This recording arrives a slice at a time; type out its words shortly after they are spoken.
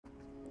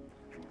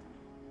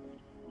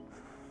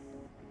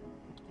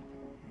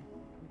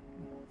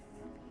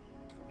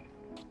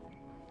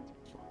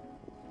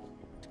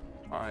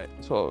right,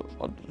 so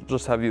I'll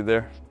just have you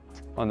there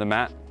on the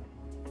mat.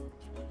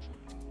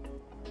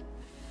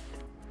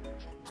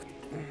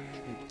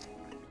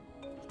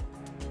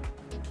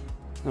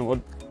 And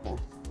we're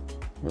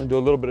gonna do a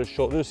little bit of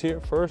shoulders here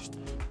first.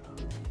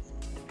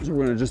 So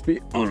we're gonna just be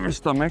on our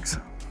stomachs.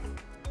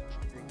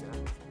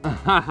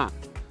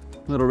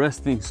 Little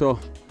resting. So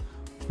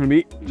we're gonna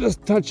be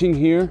just touching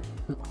here,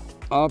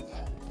 up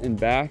and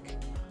back.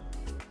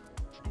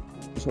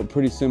 So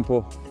pretty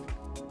simple.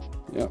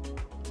 Yep.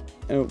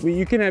 And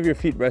you can have your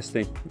feet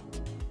resting.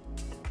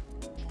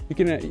 You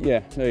can, yeah,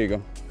 there you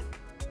go.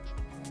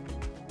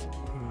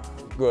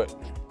 Good.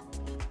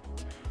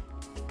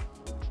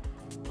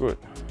 Good.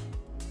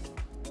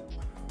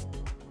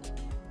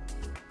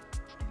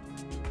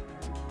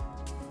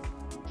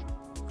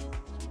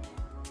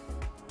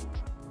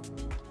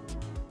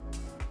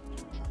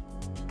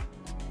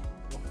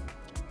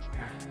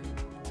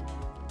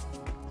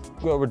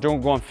 Good, we're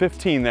going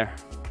 15 there.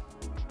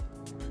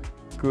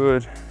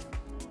 Good.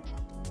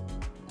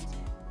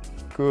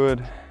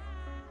 Good.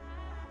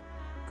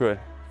 Good.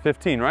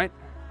 15, right?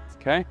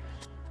 Okay,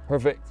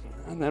 perfect.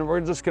 And then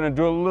we're just gonna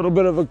do a little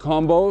bit of a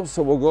combo.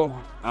 So we'll go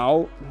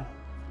out,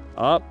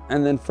 up,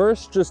 and then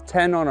first just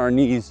 10 on our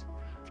knees,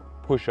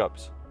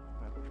 push-ups.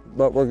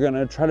 But we're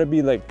gonna try to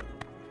be like,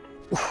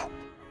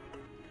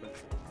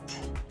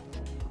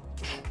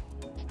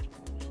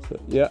 so,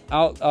 yeah,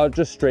 out,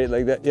 just straight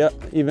like that. Yeah,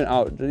 even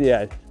out,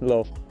 yeah,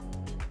 low.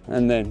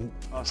 And then,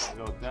 go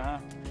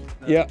down.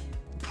 yeah,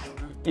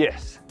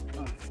 yes.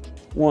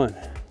 1.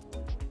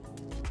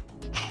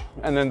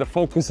 And then the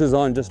focus is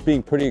on just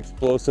being pretty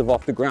explosive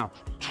off the ground.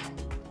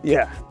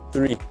 Yeah,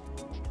 3,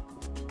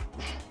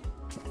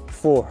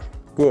 4,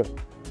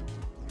 good.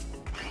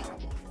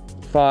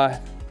 5,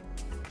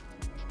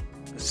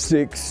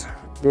 6,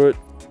 good.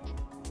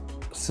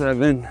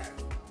 7,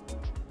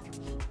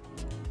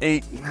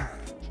 8,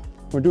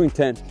 we're doing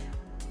 10.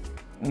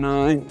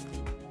 9,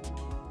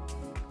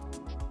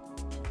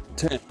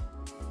 10.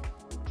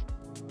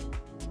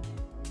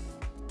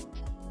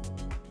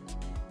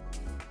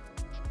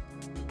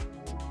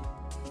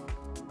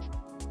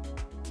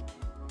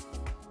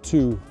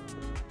 2,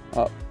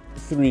 up,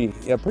 3,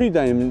 yeah, pretty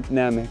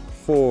dynamic.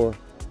 4,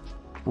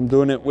 I'm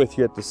doing it with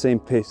you at the same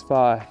pace.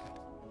 5,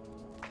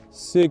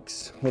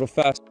 6, a little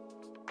fast.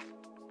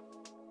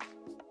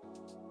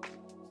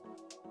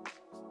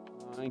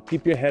 9,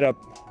 keep your head up.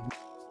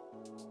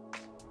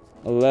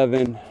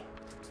 11,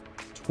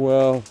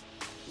 12,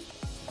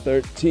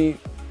 13,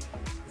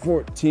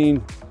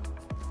 14,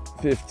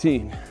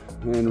 15,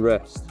 and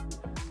rest.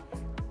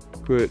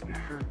 Good.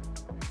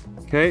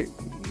 Okay.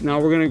 Now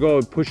we're gonna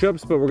go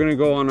push-ups, but we're gonna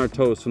go on our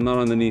toes, so not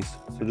on the knees.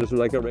 So just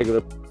like a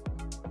regular.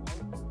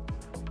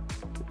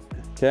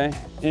 Okay,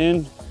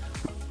 in,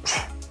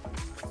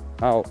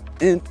 out,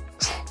 in.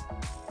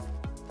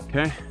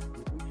 Okay,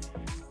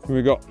 here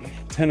we go.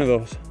 10 of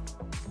those.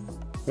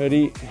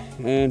 Ready,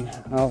 and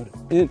out,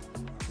 in.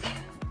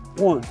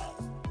 1,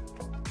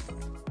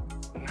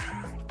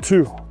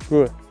 2,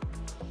 good.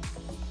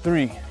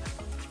 3,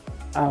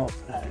 out,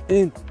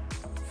 in.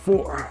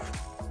 4,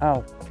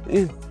 out,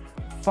 in.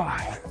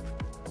 5,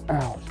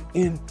 out,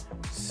 in.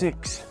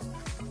 6,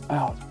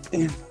 out,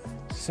 in.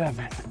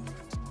 7,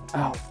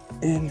 out,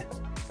 in.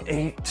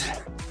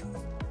 8,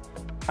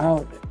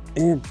 out,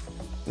 in.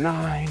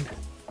 9,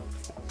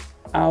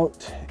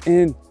 out,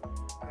 in.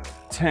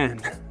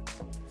 10.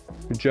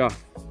 Good job.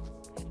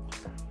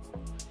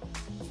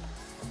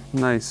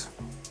 Nice.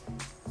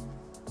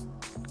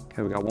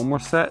 Okay, we got one more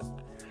set.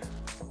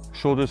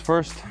 Shoulders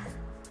first. Here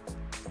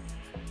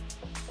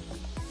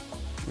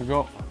we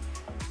go.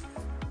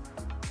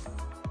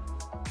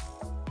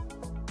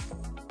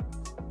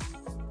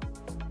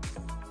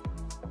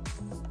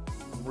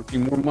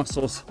 Working more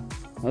muscles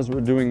as we're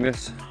doing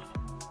this.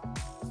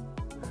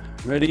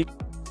 Ready?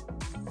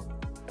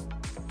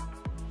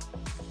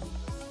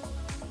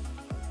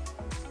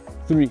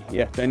 Three,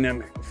 yeah,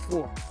 dynamic.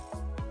 4,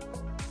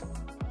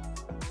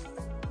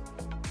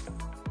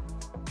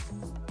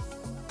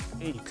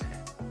 8,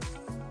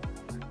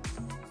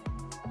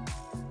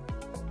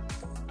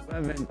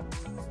 11,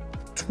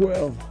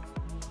 12,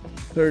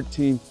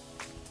 13,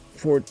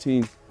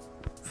 14,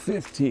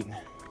 15.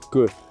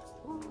 Good.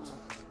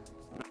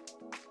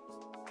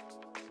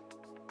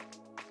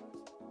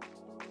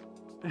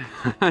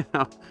 I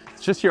know,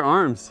 it's just your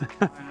arms.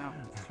 I know,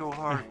 it's so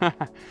hard.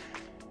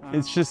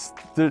 It's just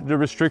the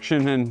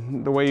restriction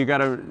and the way you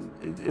gotta,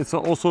 it's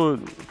also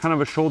kind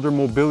of a shoulder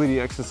mobility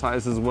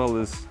exercise as well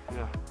as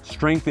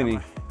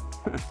strengthening.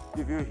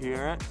 If you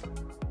hear it,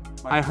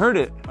 I heard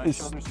it. My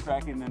shoulder's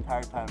cracking the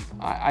entire time.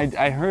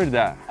 I heard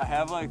that. I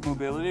have like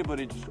mobility, but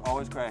it just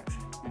always cracks,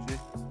 you see?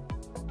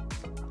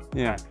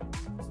 Yeah.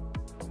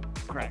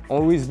 Crack.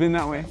 Always been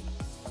that way?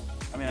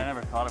 I mean, I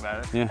never thought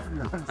about it. Yeah.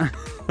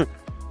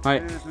 All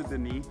right. I do this with the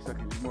knee so I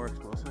can be more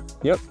explosive.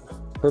 Yep,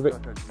 perfect.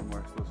 So I try to be more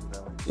explosive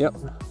that way. Yep,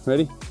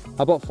 ready?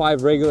 How about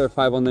 5 regular,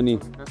 5 on the knee?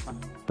 That's fine.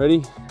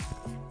 Ready?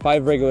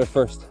 5 regular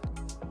first.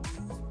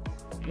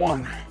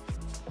 1,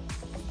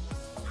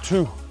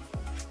 2,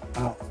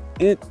 out,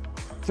 in,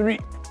 3,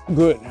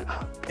 Good.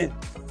 In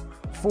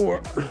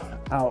 4,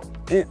 out,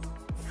 in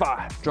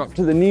 5. Drop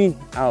to the knee,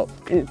 out,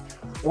 in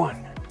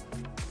 1,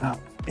 out,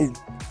 in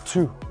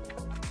 2,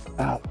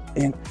 out,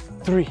 in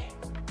 3,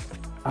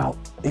 out,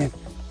 in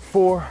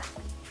 4,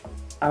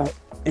 out,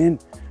 in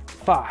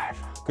 5.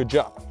 Good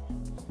job.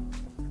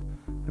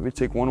 Maybe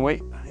take one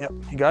weight. Yep,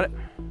 you got it.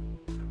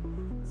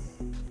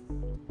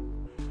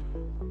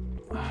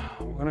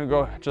 We're gonna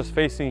go just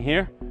facing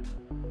here.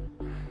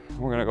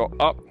 We're gonna go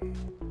up,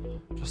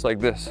 just like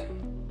this.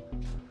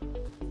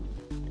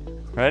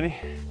 Ready?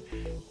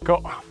 Go.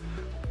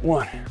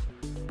 1,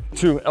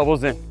 2,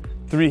 elbows in.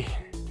 3,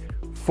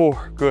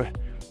 4, good.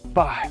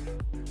 5,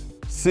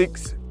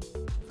 6,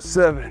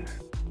 7,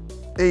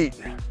 8,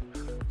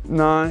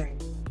 9,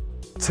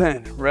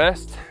 10.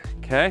 Rest,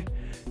 okay?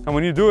 And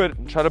when you do it,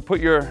 try to put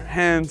your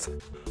hands a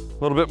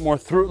little bit more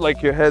through,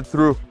 like your head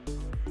through,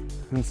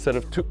 instead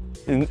of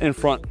in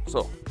front.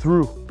 So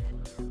through.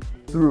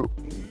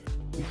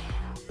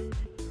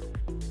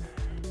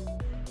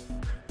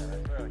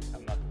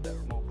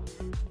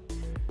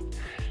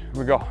 Here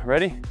we go,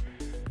 ready?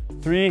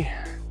 3,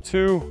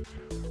 2,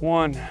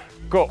 1,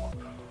 go.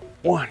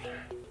 1,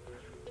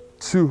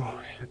 2,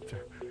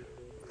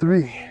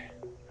 3,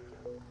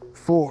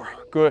 4,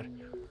 good.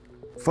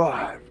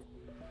 5,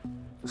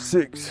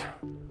 6,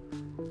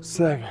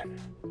 7,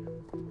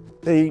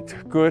 8,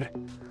 good.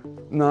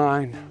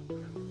 9,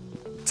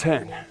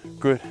 10,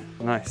 good,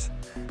 nice.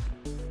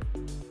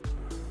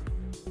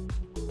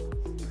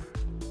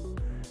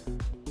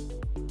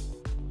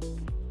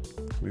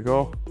 Here we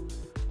go.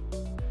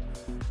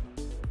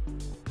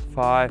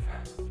 5,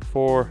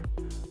 4,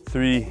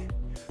 3,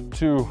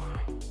 2,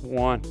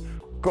 1,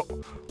 go.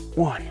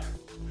 1,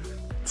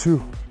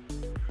 2,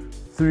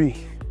 3,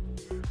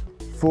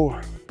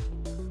 4,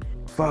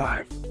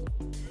 5,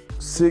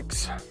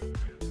 6,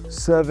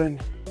 7,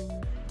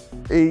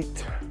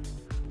 8,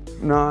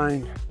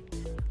 9,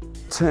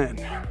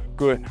 10.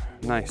 Good,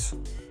 nice.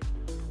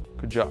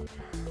 Good job.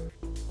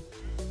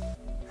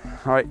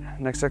 All right,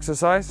 next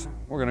exercise.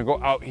 We're gonna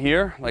go out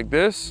here like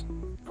this,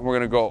 and we're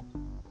gonna go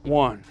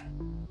 1,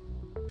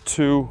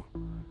 2,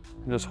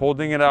 and just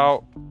holding it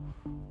out,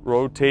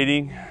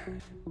 rotating.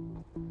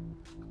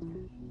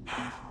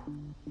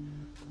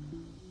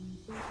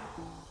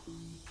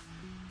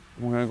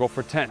 We're gonna go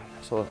for 10.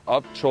 So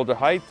up, shoulder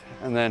height,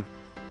 and then,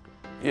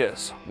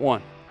 yes,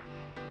 1,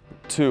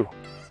 2,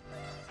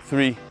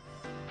 3,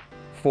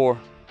 4,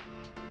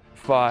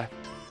 5,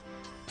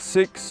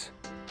 6,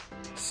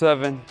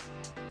 7,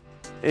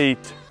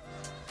 8,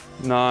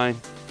 9,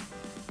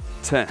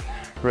 10.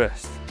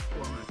 Rest.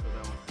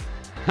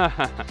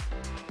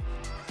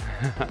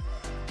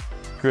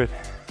 Good.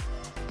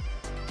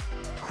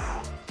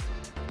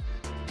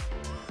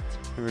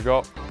 Here we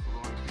go.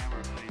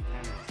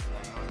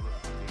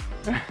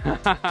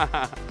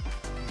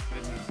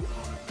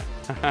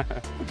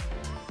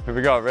 Here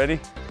we go, ready?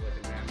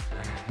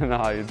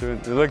 No, you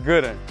look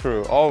good,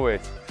 Karue,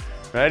 always.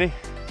 Ready?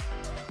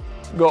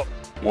 Go.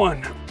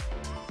 1,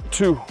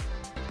 2,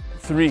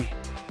 3,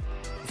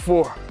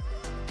 4,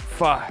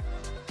 5,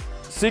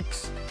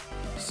 6,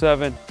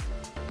 7,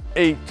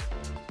 8,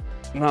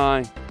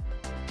 9,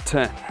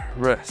 10.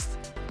 Rest.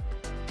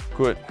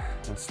 Good.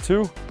 That's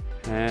 2.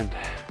 And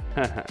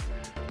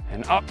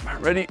and up.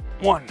 Ready?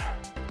 1,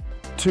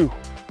 2,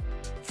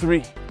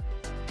 3,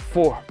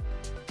 4,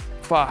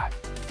 5,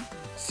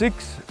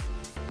 6,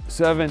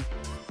 7,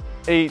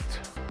 8,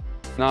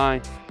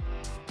 9,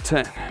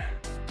 10.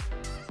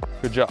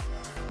 Good job.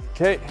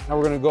 Okay, now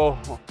we're gonna go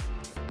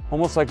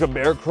almost like a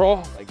bear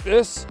crawl, like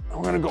this. And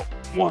we're gonna go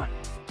 1,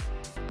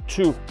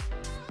 2,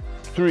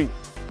 3.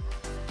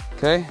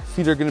 Okay,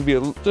 feet are gonna be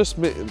just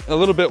a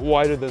little bit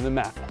wider than the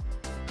mat.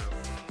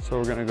 So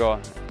we're gonna go,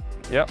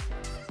 yep.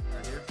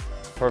 Right here.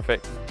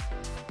 Perfect.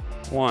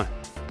 1,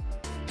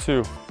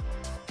 2,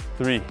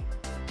 3,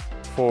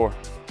 4,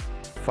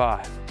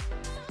 5,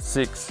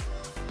 6,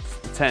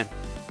 10,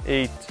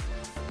 8,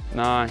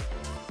 9,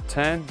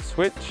 10.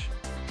 Switch.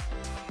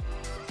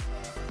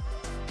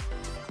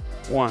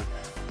 1,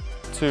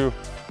 2,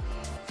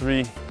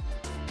 3,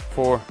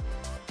 4,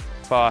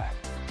 5,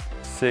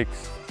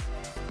 6,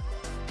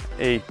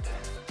 8,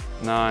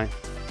 9,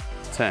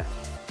 10.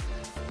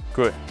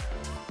 Good.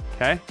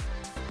 Okay,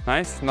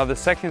 nice. Now the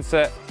second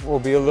set will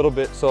be a little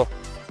bit, so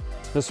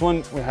this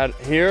one we had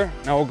here,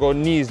 now we'll go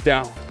knees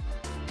down.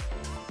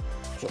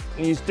 So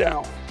knees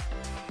down,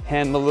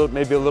 hand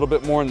maybe a little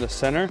bit more in the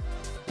center,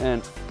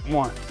 and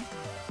 1,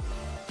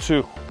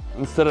 2,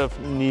 instead of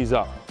knees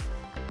up.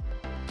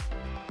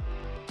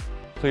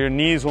 So your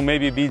knees will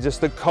maybe be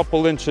just a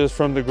couple inches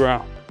from the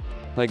ground,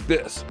 like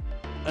this,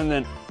 and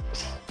then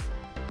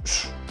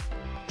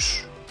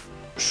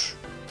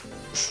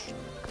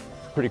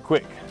pretty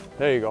quick.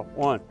 There you go.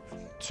 1,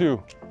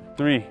 2,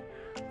 3,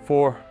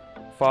 4,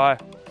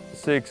 5,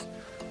 6,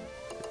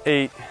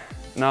 8,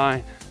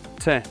 9,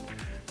 10.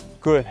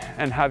 Good.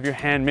 And have your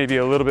hand maybe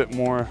a little bit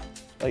more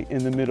like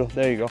in the middle.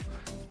 There you go.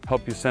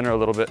 Help you center a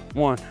little bit.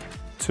 1,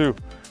 2,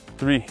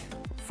 3,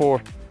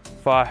 4,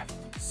 5,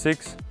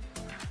 6,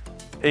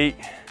 8,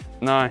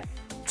 9,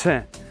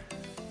 10.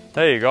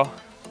 There you go.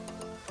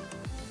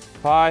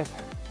 5,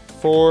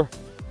 4,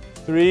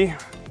 3.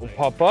 We'll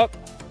pop up.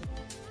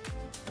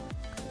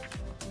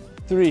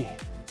 3,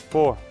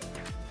 4,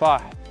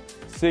 5,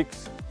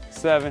 6,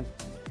 7,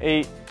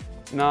 8,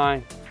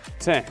 9,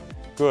 10.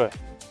 Good.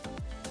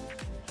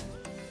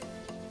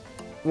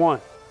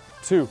 1,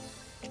 2,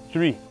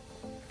 3,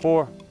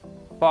 4,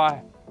 5,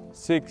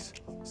 6,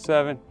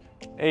 7,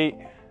 8,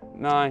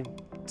 9,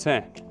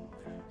 10.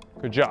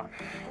 Good job.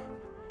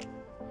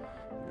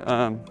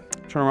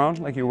 Turn around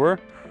like you were.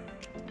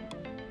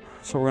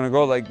 So we're gonna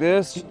go like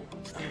this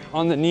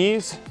on the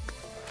knees.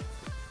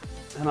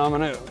 And I'm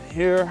gonna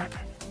here,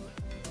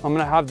 I'm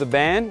gonna have the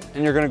band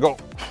and you're gonna go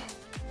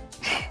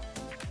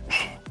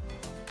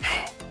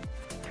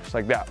just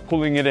like that,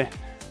 pulling it in,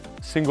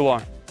 single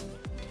arm.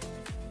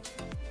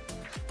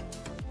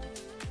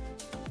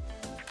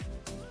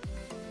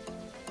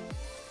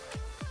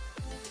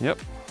 Yep,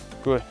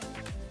 good.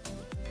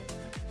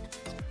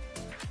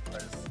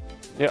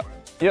 Yep,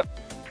 yep.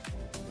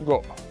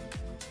 Go.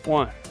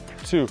 1,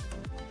 2,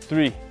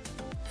 3,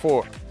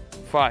 4,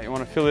 5. You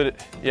want to feel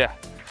it? Yeah,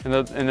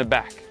 in the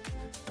back.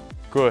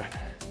 Good.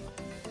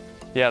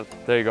 Yeah,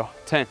 there you go.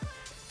 10.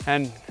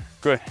 And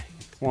good.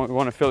 You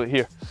want to feel it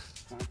here.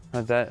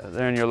 Like that,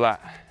 there in your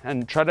lat.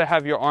 And try to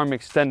have your arm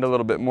extend a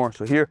little bit more.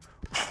 So here,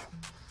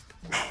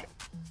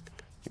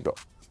 you go.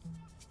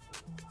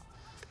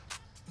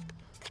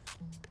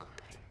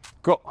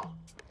 Go.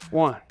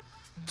 1,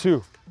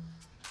 2,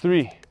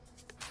 3,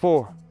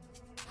 4,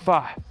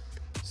 5,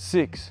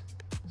 6,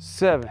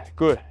 7.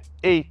 Good.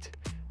 8,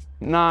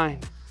 9,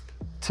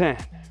 10.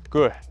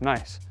 Good.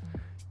 Nice.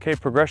 Okay,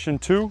 progression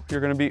 2,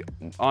 you're gonna be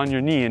on your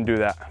knee and do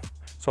that.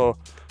 So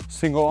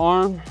single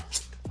arm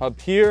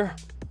up here.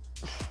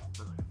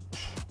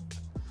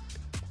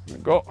 Here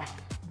we go.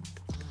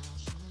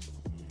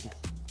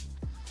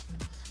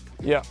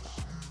 Yeah.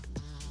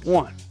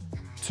 1,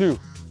 2,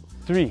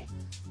 3,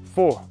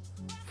 4,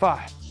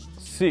 5,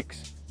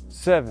 6,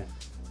 7,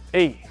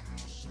 8,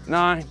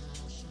 9,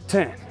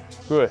 10.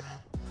 Good.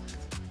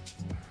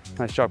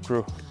 Nice job,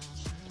 crew.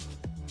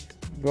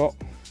 Go.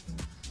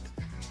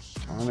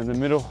 Arm in the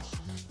middle.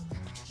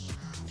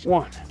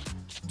 1,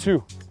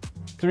 2,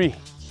 3,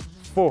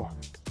 4,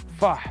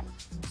 5,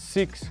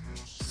 6,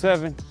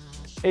 7,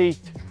 8,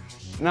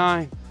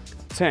 9,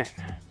 10.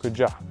 Good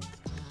job.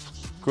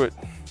 Good.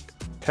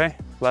 Okay,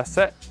 last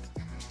set.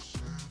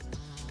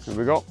 Here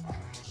we go.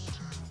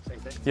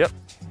 Yep.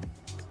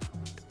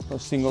 So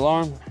single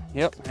arm.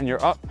 Yep, and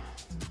you're up.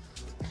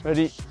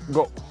 Ready,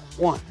 go.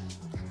 1,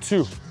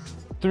 2,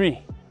 3,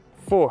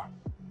 4,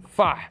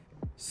 5,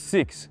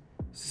 6,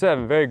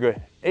 7. Very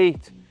good.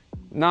 8,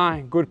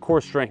 9. Good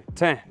core strength.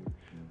 10.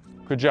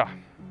 Good job.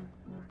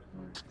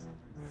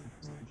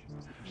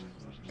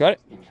 Got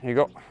it? Here you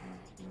go.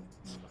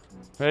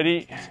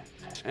 Ready,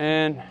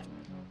 and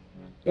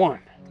 1,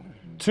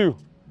 2,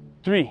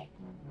 3,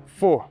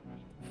 4,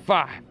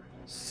 5,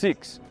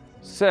 6,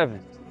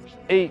 7,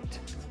 8,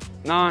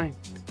 9,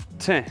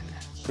 10.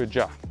 Good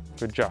job.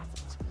 Good job.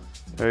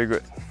 Very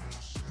good.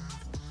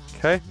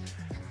 Okay.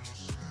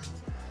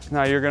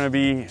 Now you're gonna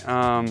be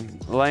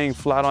laying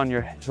flat on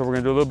your, so we're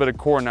gonna do a little bit of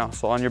core now.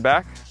 So on your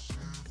back,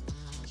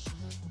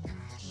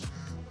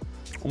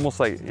 almost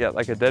like, yeah,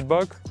 like a dead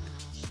bug.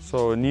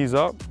 So knees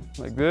up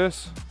like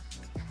this.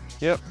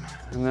 Yep.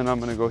 And then I'm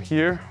gonna go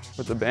here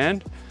with the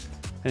band,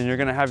 and you're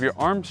gonna have your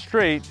arms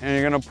straight and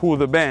you're gonna pull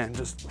the band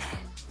just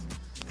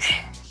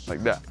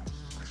like that.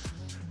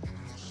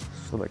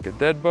 So like a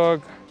dead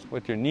bug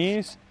with your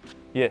knees.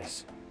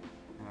 Yes.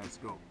 Let's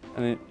go.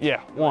 And then,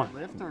 yeah, 1.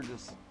 Lift or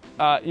just?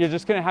 You're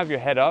just gonna have your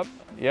head up,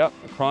 yep,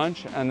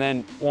 crunch, and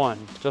then 1,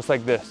 just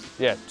like this.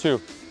 Yeah, 2,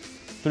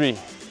 3.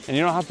 And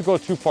you don't have to go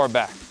too far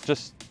back,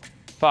 just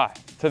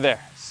 5 to there,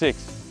 6,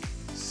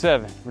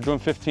 7, we're doing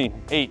 15,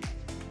 8,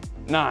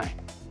 9,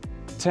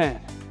 10,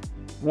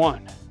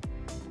 1,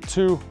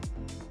 2,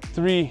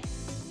 3,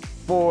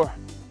 4,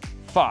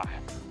 5.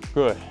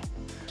 Good.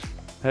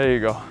 There you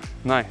go.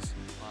 Nice.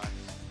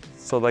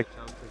 So like,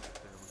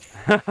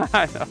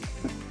 I know.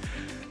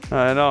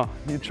 I know.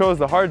 You chose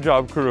the hard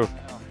job, crew.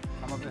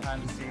 I'm up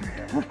behind the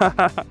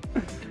scenes.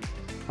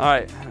 All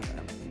right.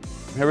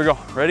 Here we go.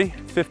 Ready?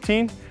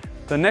 15.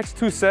 The next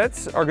 2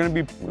 sets are going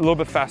to be a little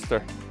bit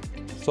faster.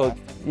 So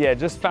yeah,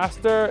 just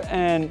faster,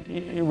 and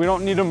we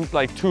don't need them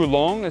like too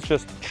long. It's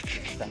just,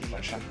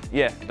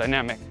 yeah,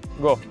 dynamic.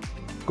 Go,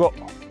 go.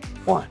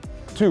 1,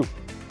 2,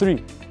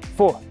 3,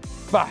 4,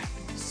 5,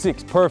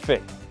 6.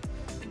 Perfect.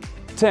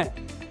 10,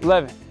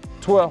 11,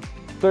 12,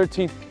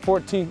 13,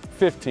 14,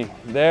 15.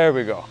 There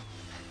we go.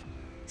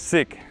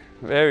 Sick.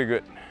 Very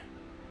good.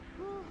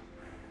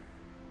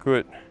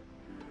 Good.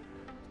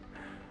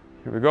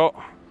 Here we go.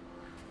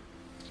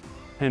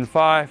 In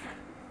 5,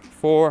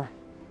 4,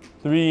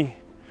 3,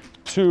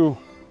 2,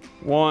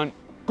 1,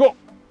 go.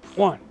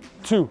 1,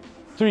 2,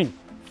 3,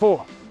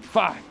 4,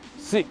 5,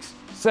 6,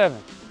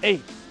 7,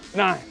 8,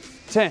 9,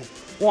 10.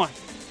 1,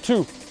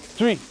 2,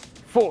 3,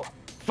 4,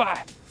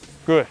 5.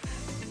 Good.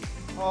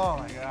 Oh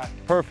my God.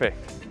 Perfect.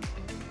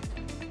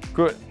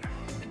 Good.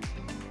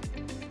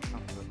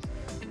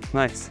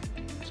 Nice.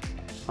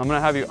 I'm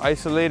gonna have you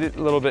isolate it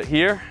a little bit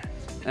here,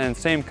 and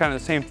same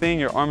thing.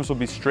 Your arms will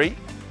be straight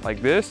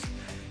like this,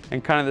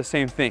 and kind of the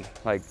same thing,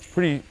 like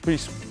pretty,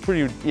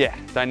 yeah,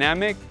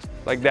 dynamic,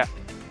 like that.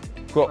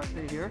 Go. I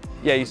stay here?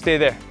 Yeah, you stay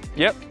there.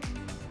 Yep.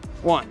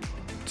 1,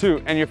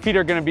 2, and your feet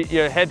are gonna be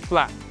your head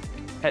flat.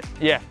 Head,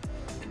 yeah.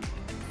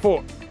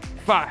 4,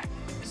 5,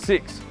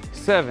 6,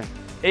 7,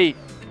 8,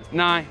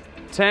 9,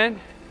 10.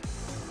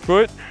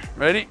 Good.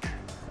 Ready?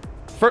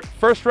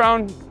 First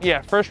round,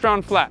 yeah, first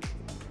round flat.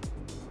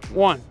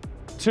 1,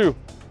 2.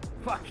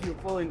 Fuck, you're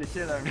pulling the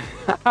shit out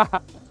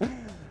of me.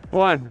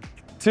 1,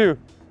 2,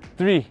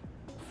 3,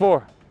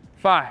 4,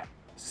 5,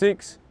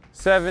 6,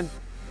 7,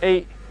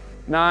 8,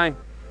 9,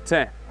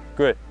 10.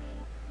 Good.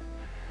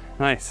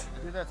 Nice.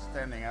 I do that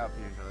standing up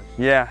usually.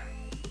 Yeah.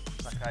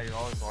 Like how you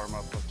always warm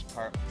up with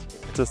part.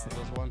 Just this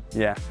one.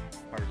 yeah.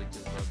 Hardly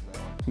just does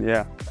that one.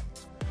 Yeah.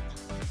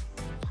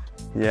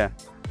 Yeah.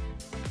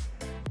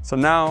 So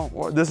now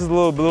this is a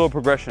little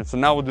progression. So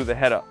now we'll do the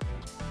head up.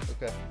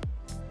 Okay.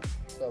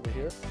 So I'll be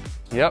here.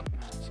 Yep.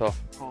 So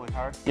Pulling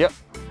hard. yep.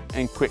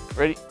 And quick.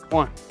 Ready?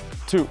 1,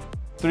 2,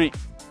 3,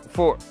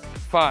 4,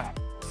 5,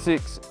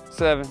 6,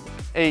 7,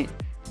 8,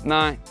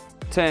 9,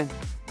 10.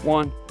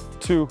 1,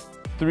 2,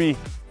 3,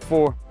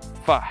 4,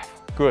 5.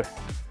 Good.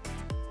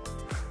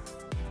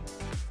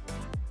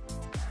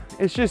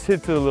 It's just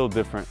hits it a little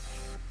different.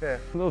 Yeah.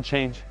 A little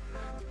change.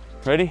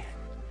 Ready?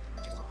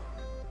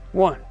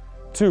 1,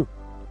 2,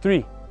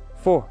 3,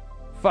 4,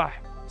 5,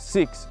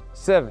 6,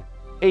 7,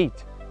 8,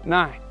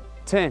 9,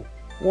 10.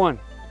 1,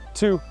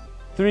 2,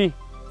 3,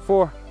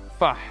 4,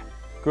 5.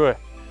 Good.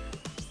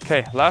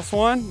 Okay, last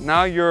one.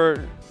 Now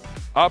you're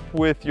up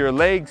with your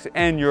legs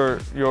and your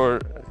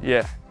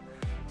yeah.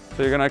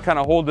 So you're gonna kind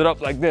of hold it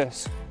up like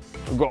this.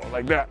 Go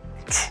like that.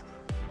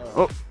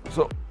 Oh,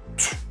 so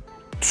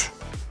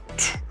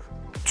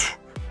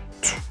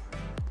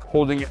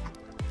holding it.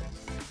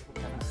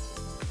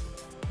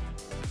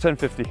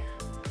 1050.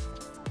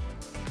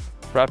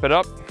 Wrap it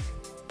up.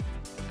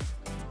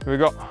 Here we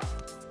go.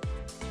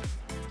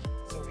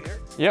 So here?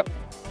 Yep.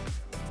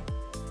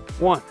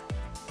 1,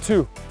 2.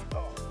 Here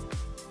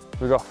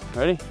we go.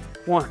 Ready?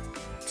 1,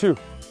 2.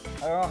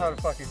 I don't know how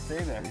to fucking stay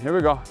there. Here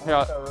we go.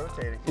 Yeah. Start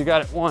rotating. You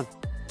got it. 1,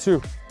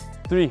 2,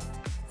 3,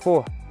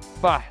 4,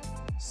 5,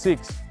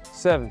 6,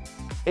 7,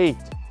 8,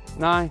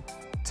 9,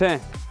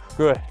 10.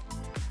 Good.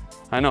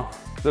 I know.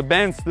 The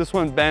bands, this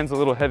one band's a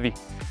little heavy.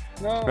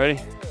 No. Ready?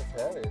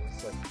 It's heavy.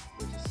 It's like,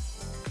 it's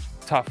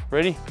just... Tough.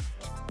 Ready?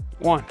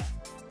 1,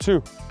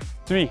 2,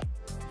 3,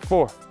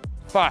 4,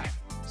 5,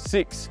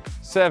 6,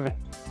 7,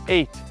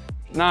 8,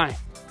 9,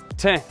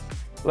 10,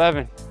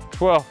 11,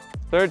 12,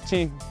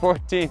 13,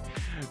 14,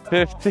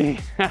 15.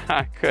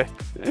 Good.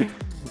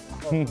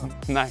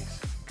 Nice.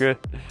 Good.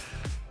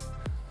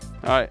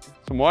 All right.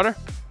 Some water?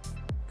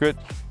 Good.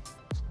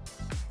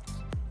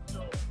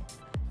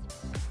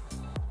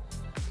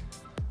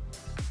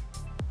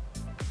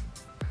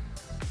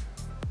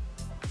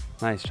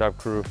 Nice job,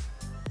 Karue.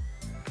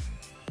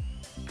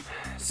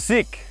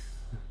 Sick.